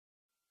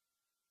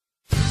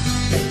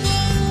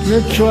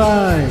let's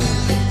try.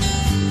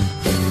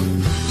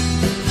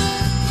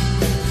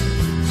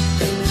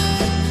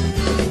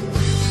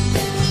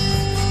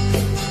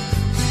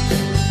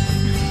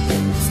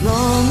 As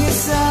long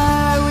as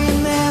I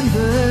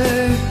remember,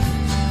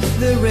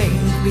 the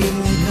rain's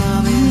been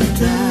coming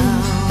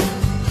down.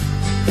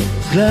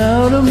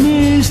 Cloud of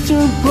mist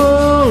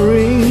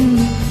pouring,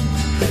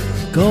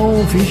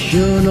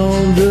 confusion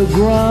on the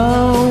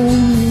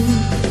ground.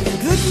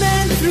 Good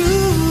men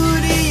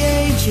through the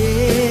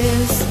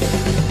ages,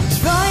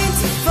 trying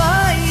to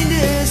find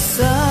the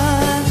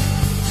sun.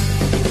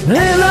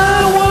 And I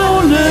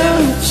wonder,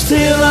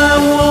 still I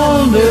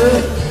wonder,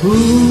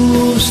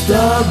 who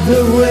stopped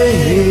the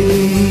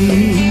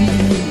rain.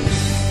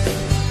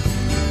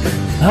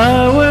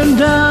 I went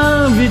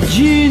down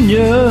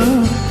Virginia,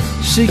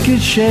 seek a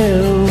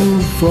shell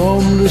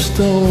from the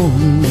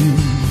storm.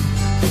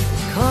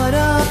 Caught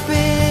up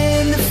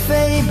in the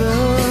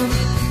fable,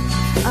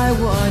 I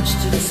watched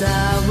the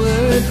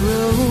tower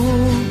grow.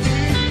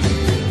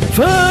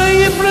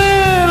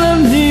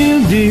 Firebrand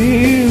and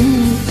deal,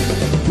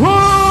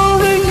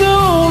 rolling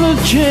on a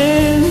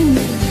chain.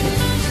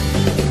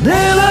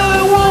 Then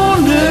I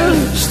wonder,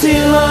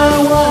 still I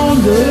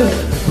wonder,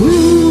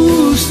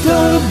 who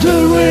stopped the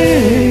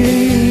rain.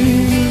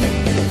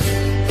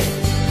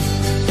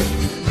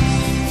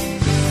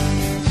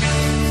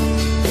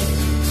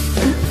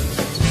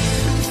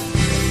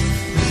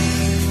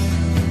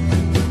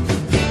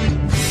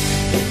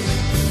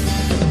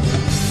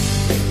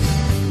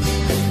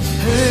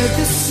 Heard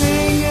the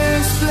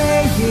singers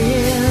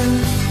playing,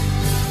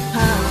 I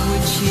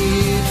would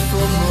cheer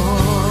for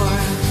more.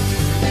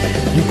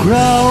 The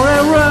crowd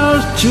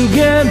aroused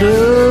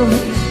together,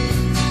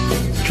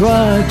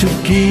 try to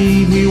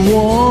keep me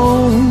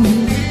warm.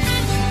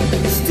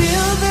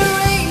 Still the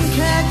rain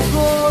kept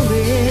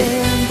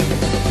pouring,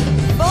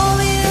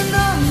 falling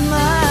on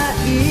my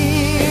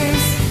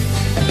ears.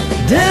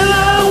 Then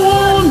I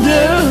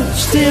wonder,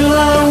 still I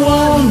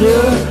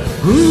wonder,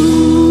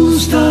 who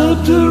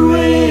stopped the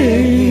rain.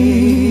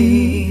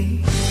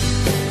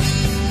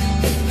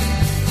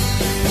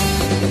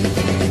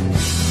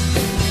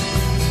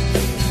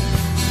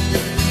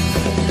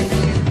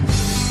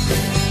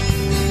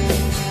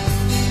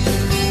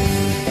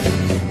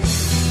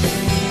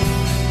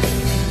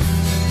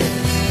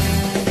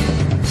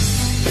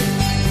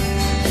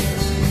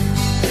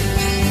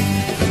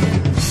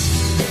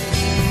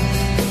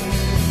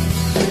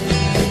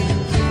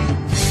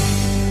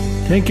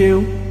 Thank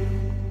you.